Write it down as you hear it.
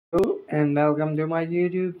Hello and welcome to my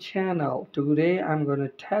YouTube channel. Today I'm going to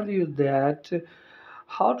tell you that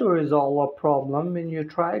how to resolve a problem when you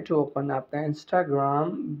try to open up the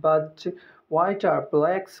Instagram but white or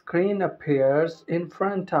black screen appears in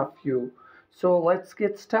front of you. So let's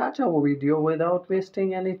get started our video without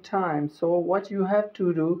wasting any time. So what you have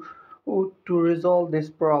to do to resolve this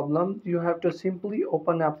problem, you have to simply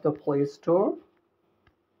open up the Play Store.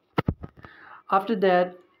 After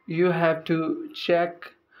that, you have to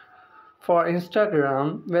check for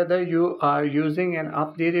Instagram whether you are using an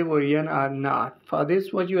updated version or not. For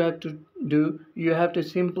this, what you have to do, you have to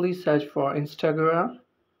simply search for Instagram.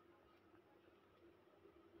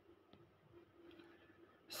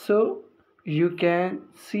 So you can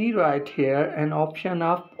see right here an option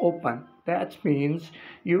of open. That means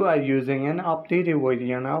you are using an updated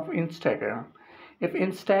version of Instagram. If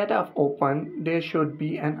instead of open there should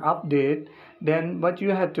be an update, then what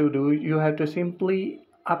you have to do, you have to simply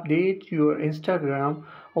update your Instagram.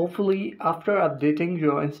 Hopefully after updating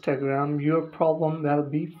your Instagram your problem will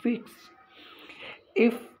be fixed.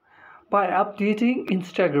 If by updating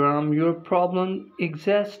Instagram your problem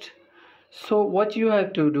exists, so what you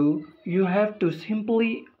have to do, you have to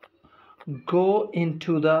simply go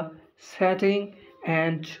into the setting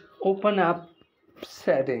and open up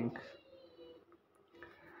settings.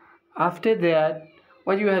 After that,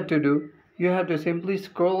 what you have to do, you have to simply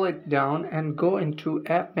scroll it down and go into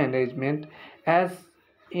app management. As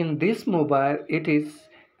in this mobile it is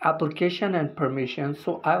application and permission,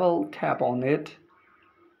 so I will tap on it.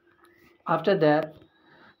 After that,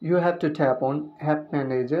 you have to tap on app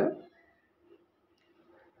manager.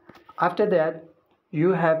 After that,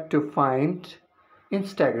 you have to find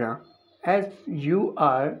Instagram, as you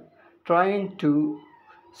are trying to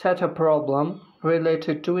set a problem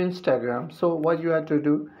related to Instagram. So what you have to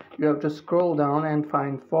do, you have to scroll down and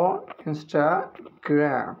find for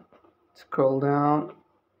Instagram. Scroll down,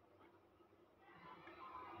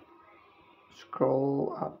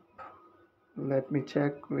 scroll up. Let me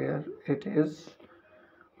check where it is.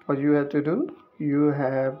 What you have to do, you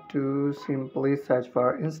have to simply search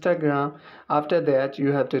for Instagram. After that,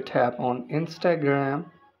 you have to tap on Instagram.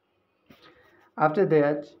 After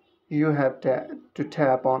that, you have to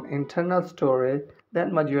tap on internal storage.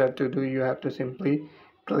 Then what you have to do, you have to simply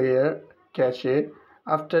clear cache.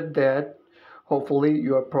 After that, hopefully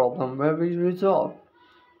your problem will be resolved.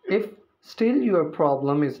 If still your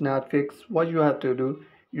problem is not fixed, what you have to do,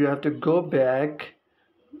 you have to go back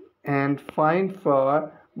and find for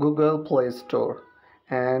Google Play Store,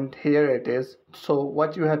 and here it is. So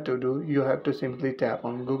what you have to do, you have to simply tap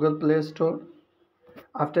on Google Play Store.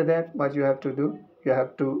 After that, what you have to do, you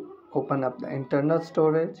have to open up the internal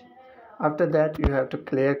storage. After that, you have to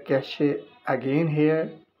clear cache again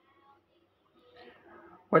here.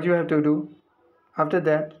 What you have to do, after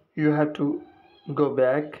that, you have to go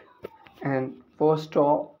back and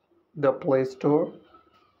forestall the Play Store.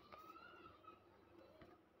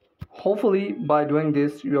 Hopefully by doing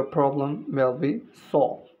this your problem will be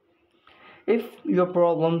solved. If your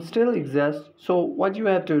problem still exists, so what you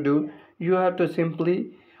have to do, you have to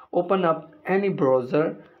simply open up any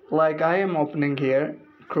browser, like I am opening here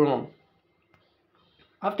Chrome.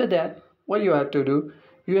 After that, what you have to do,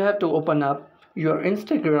 you have to open up your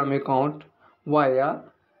Instagram account via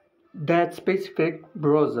that specific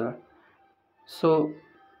browser. So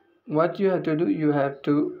what you have to do, you have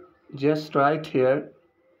to just write here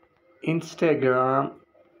Instagram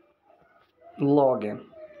login.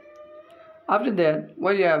 After that,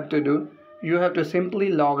 what you have to do, you have to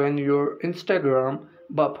simply log in your Instagram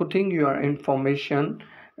by putting your information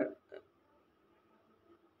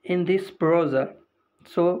in this browser.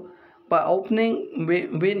 So by opening,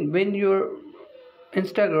 when your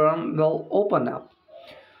Instagram will open up,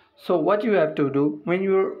 so what you have to do, when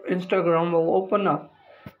your Instagram will open up,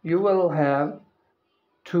 you will have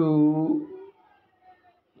to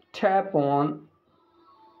tap on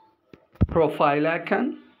profile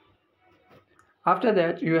icon. After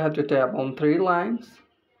that, you have to tap on three lines.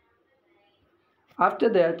 After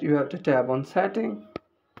that, you have to tap on setting.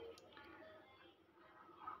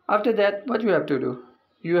 After that, what you have to do,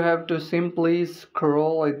 you have to simply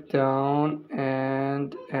scroll it down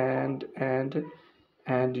and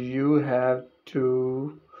you have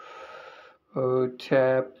to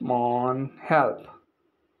tap on help.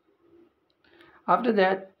 After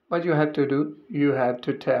that, what you have to do, you have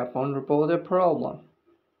to tap on report a problem.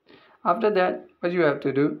 After that, what you have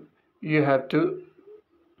to do, you have to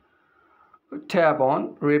tap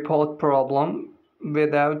on report problem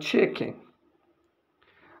without checking.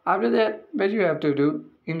 After that, what you have to do,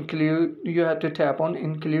 you have to tap on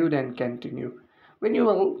include and continue. When you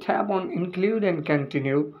will tap on include and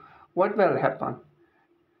continue, what will happen?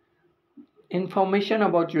 Information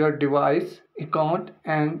about your device, account,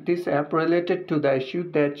 and this app related to the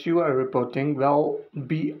issue that you are reporting will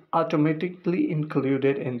be automatically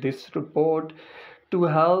included in this report to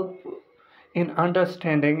help in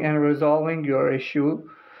understanding and resolving your issue.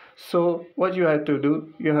 So, what you have to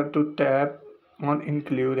do, you have to tap on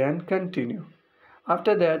include and continue.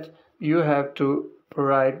 After that, you have to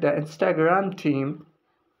write the Instagram team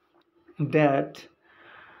that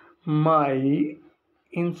my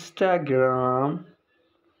Instagram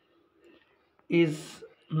is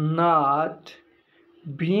not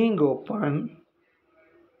being open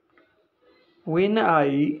when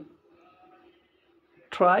I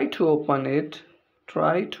try to open it,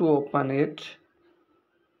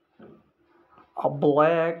 a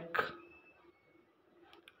black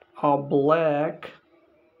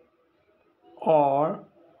or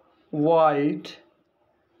white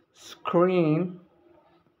screen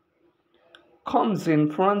comes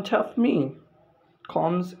in front of me,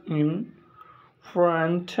 comes in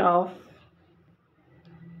front of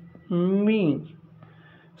me.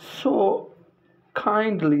 So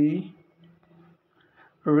kindly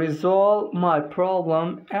resolve my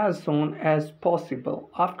problem as soon as possible.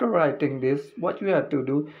 After writing this, what you have to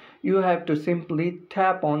do, you have to simply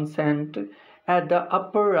tap on send at the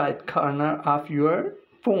upper right corner of your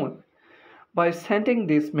phone. By sending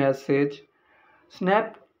this message,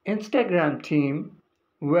 Snap Instagram team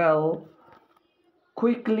will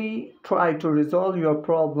quickly try to resolve your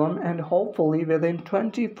problem, and hopefully within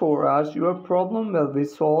 24 hours your problem will be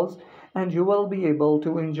solved and you will be able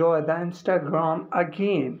to enjoy the Instagram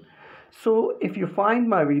again. So if you find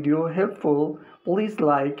my video helpful, please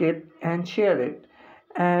like it and share it,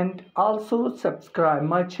 and also subscribe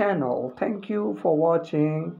my channel. Thank you for watching.